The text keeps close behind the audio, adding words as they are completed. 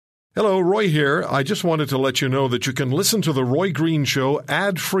Hello, Roy here. I just wanted to let you know that you can listen to The Roy Green Show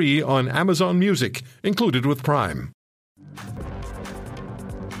ad-free on Amazon Music, included with Prime.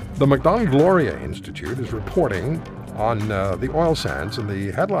 The Macdonald-Laurier Institute is reporting on the oil sands, and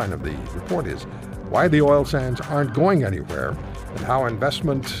the headline of the report is Why the Oil Sands Aren't Going Anywhere and How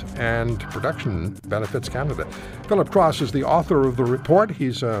Investment and Production Benefits Canada. Philip Cross is the author of the report.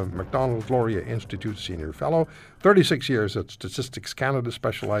 He's a Macdonald-Laurier Institute Senior Fellow, 36 years at Statistics Canada,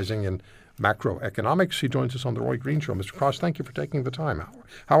 specializing in macroeconomics. He joins us on The Roy Green Show. Mr. Cross, thank you for taking the time.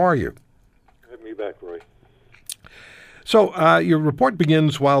 How are you? Have me back, Roy. So your report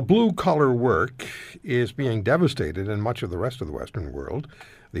begins, while blue-collar work is being devastated in much of the rest of the Western world,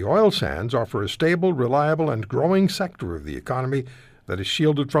 the oil sands offer a stable, reliable, and growing sector of the economy that is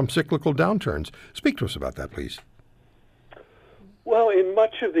shielded from cyclical downturns. Speak to us about that, please. Well, in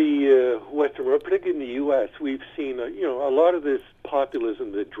much of the Western world, particularly in the U.S., we've seen a lot of this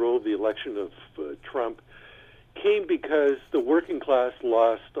populism that drove the election of Trump came because the working class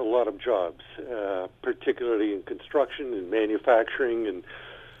lost a lot of jobs, particularly in construction and manufacturing. And,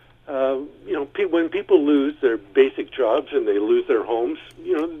 when people lose their basic jobs and they lose their homes,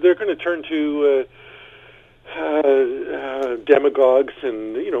 they're going to turn to demagogues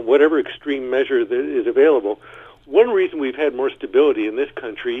and, whatever extreme measure that is available. One reason we've had more stability in this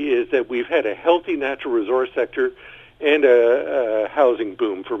country is that we've had a healthy natural resource sector and a housing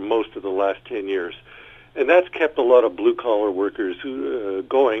boom for most of the last 10 years. And that's kept a lot of blue-collar workers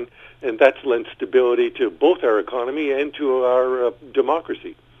going, and that's lent stability to both our economy and to our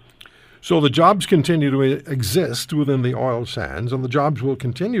democracy. So the jobs continue to exist within the oil sands, and the jobs will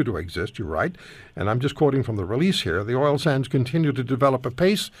continue to exist, you write. And I'm just quoting from the release here. The oil sands continue to develop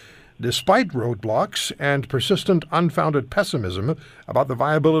apace despite roadblocks and persistent unfounded pessimism about the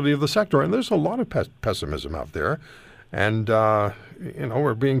viability of the sector. And there's a lot of pessimism out there. And,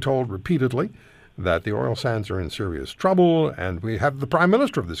 we're being told repeatedly that the oil sands are in serious trouble, and we have the Prime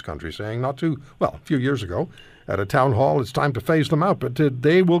Minister of this country saying a few years ago at a town hall, it's time to phase them out, but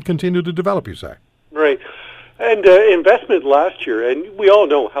they will continue to develop, you say. Right. And investment last year, and we all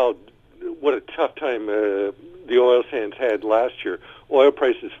know what a tough time the oil sands had last year. Oil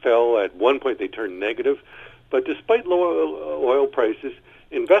prices fell. At one point they turned negative, but despite low oil prices,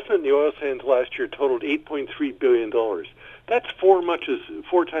 investment in the oil sands last year totaled $8.3 billion. That's four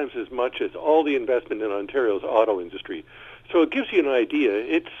times as much as all the investment in Ontario's auto industry. So it gives you an idea.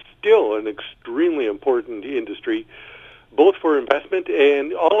 It's still an extremely important industry, both for investment,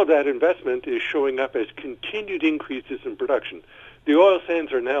 and all of that investment is showing up as continued increases in production. The oil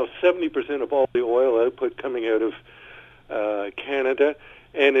sands are now 70% of all the oil output coming out of Canada,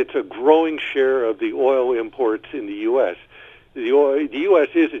 and it's a growing share of the oil imports in the U.S. The U.S.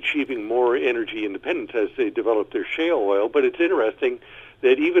 is achieving more energy independence as they develop their shale oil, but it's interesting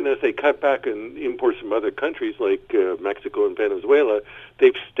that even as they cut back on imports from other countries like Mexico and Venezuela,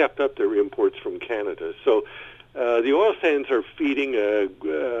 they've stepped up their imports from Canada. So the oil sands are feeding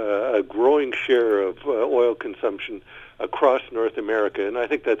a growing share of oil consumption across North America, and I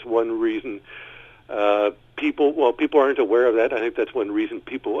think that's one reason people aren't aware of that. I think that's one reason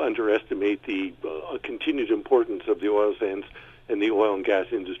people underestimate the continued importance of the oil sands and the oil and gas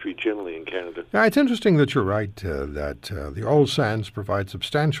industry generally in Canada. Now, it's interesting that you're right that the oil sands provide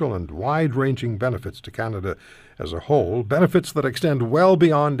substantial and wide-ranging benefits to Canada as a whole, benefits that extend well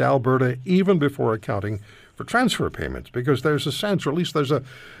beyond Alberta, even before accounting for transfer payments, because there's a sense, or at least there's a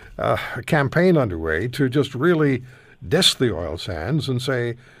campaign underway to just really diss the oil sands and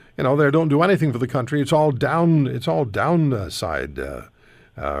say, they don't do anything for the country. It's all downside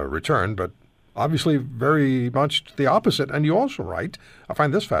return, but obviously very much the opposite. And you also write, I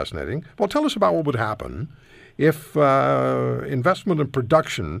find this fascinating, well, tell us about what would happen if investment and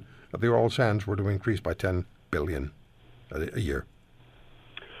production of the oil sands were to increase by $10 billion a year.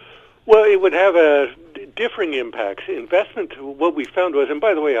 Well, it would have differing impacts. Investment, what we found was, and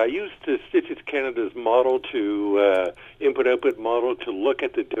by the way, I used Statistics Canada's model input-output model to look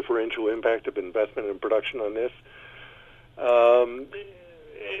at the differential impact of investment and production on this.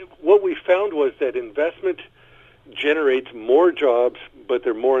 What we found was that investment generates more jobs, but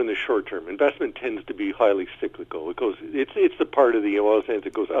they're more in the short term. Investment tends to be highly cyclical. It's the part of the oil sands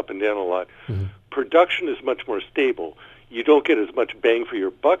that goes up and down a lot. Mm-hmm. Production is much more stable. You don't get as much bang for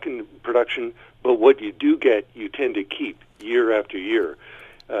your buck in production, but what you do get, you tend to keep year after year.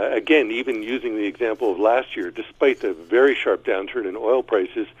 Again, even using the example of last year, despite the very sharp downturn in oil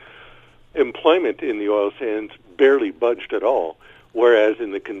prices, employment in the oil sands barely budged at all, whereas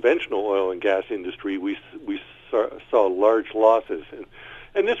in the conventional oil and gas industry, we saw large losses.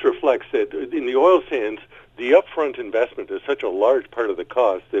 And this reflects that in the oil sands, the upfront investment is such a large part of the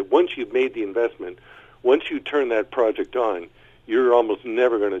cost that once you've made the investment, once you turn that project on, you're almost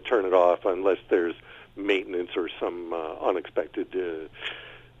never going to turn it off unless there's maintenance or some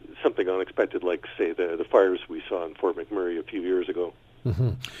something unexpected, like, say, the fires we saw in Fort McMurray a few years ago.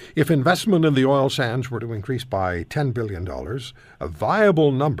 Mm-hmm. If investment in the oil sands were to increase by $10 billion, a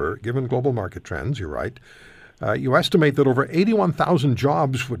viable number given global market trends, you're right, you estimate that over 81,000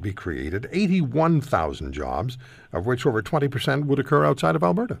 jobs would be created, 81,000 jobs, of which over 20% would occur outside of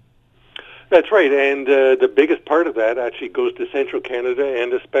Alberta. That's right, and the biggest part of that actually goes to central Canada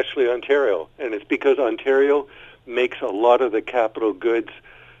and especially Ontario. And it's because Ontario makes a lot of the capital goods,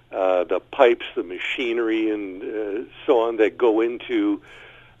 the pipes, the machinery, and so on that go into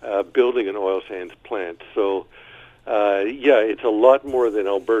building an oil sands plant. So, it's a lot more than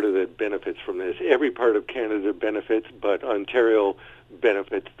Alberta that benefits from this. Every part of Canada benefits, but Ontario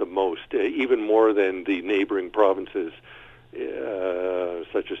benefits the most, even more than the neighboring provinces,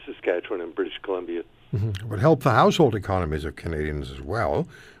 such as Saskatchewan and British Columbia. Mm-hmm. It would help the household economies of Canadians as well,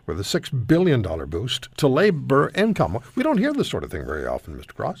 with a $6 billion boost to labour income. We don't hear this sort of thing very often,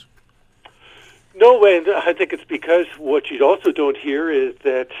 Mr. Cross. No, and I think it's because what you also don't hear is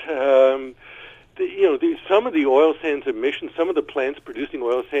that some of the oil sands emissions, some of the plants producing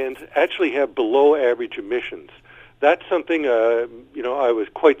oil sands actually have below average emissions. That's something I was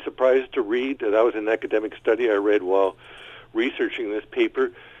quite surprised to read. That was an academic study I read while researching this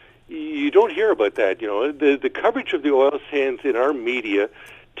paper. You don't hear about that. The coverage of the oil sands in our media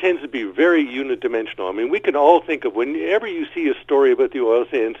tends to be very unidimensional. I mean, we can all think of, whenever you see a story about the oil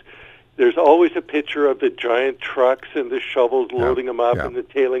sands, there's always a picture of the giant trucks and the shovels loading them up and the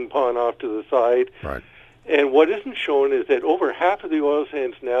tailing pond off to the side. Right. And what isn't shown is that over half of the oil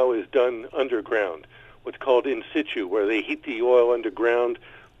sands now is done underground, what's called in situ, where they heat the oil underground,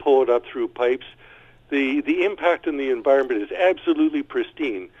 pull it up through pipes. The impact on the environment is absolutely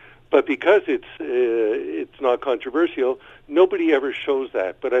pristine. But because it's not controversial, nobody ever shows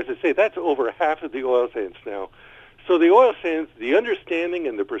that. But as I say, that's over half of the oil sands now. So the oil sands, the understanding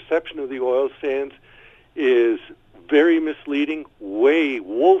and the perception of the oil sands is very misleading,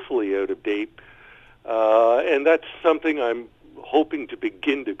 woefully out of date. And that's something I'm hoping to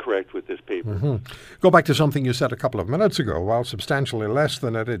begin to correct with this paper. Mm-hmm. Go back to something you said a couple of minutes ago. While substantially less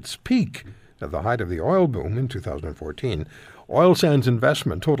than at its peak at the height of the oil boom in 2014, oil sands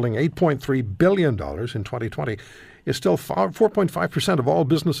investment totaling $8.3 billion in 2020 is still 4.5% of all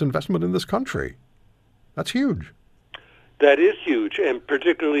business investment in this country. That's huge. That is huge, and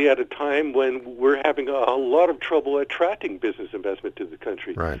particularly at a time when we're having a lot of trouble attracting business investment to the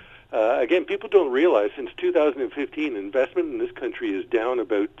country. Right. Again, people don't realize since 2015, investment in this country is down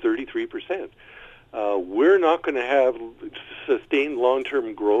about 33%. We're not going to have sustained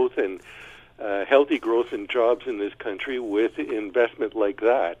long-term growth and healthy growth in jobs in this country with investment like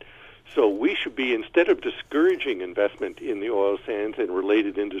that. So we should be, instead of discouraging investment in the oil sands and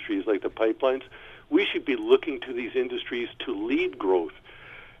related industries like the pipelines, we should be looking to these industries to lead growth.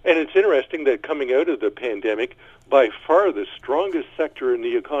 And it's interesting that coming out of the pandemic, by far the strongest sector in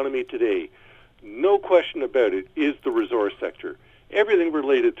the economy today, no question about it, is the resource sector. Everything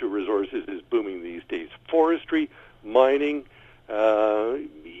related to resources is booming these days. Forestry, mining,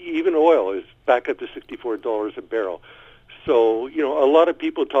 even oil is back up to $64 a barrel. So, a lot of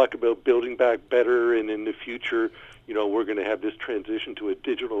people talk about building back better, and in the future, we're going to have this transition to a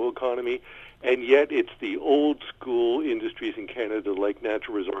digital economy. And yet it's the old school industries in Canada, like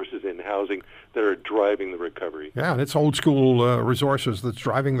natural resources and housing, that are driving the recovery. Yeah, and it's old school resources that's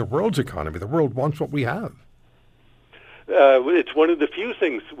driving the world's economy. The world wants what we have. It's one of the few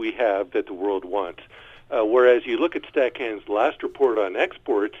things we have that the world wants. Whereas you look at Stackhand's last report on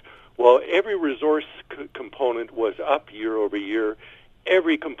exports, while every resource component was up year over year,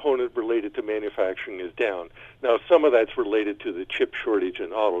 every component related to manufacturing is down. Now, some of that's related to the chip shortage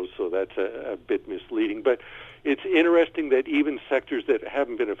in autos, so that's a bit misleading. But it's interesting that even sectors that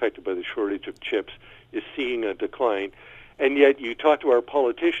haven't been affected by the shortage of chips is seeing a decline. And yet you talk to our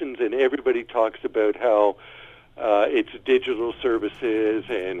politicians, and everybody talks about how it's digital services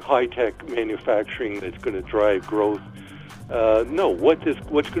and high-tech manufacturing that's going to drive growth. No, what's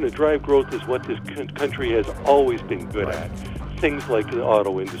going to drive growth is what this country has always been good at. Things like the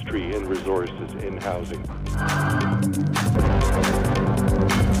auto industry and resources and housing.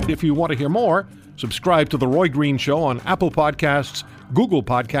 If you want to hear more, subscribe to The Roy Green Show on Apple Podcasts, Google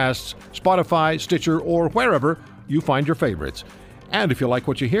Podcasts, Spotify, Stitcher, or wherever you find your favorites. And if you like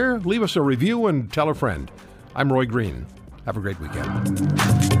what you hear, leave us a review and tell a friend. I'm Roy Green. Have a great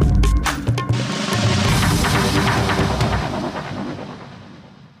weekend.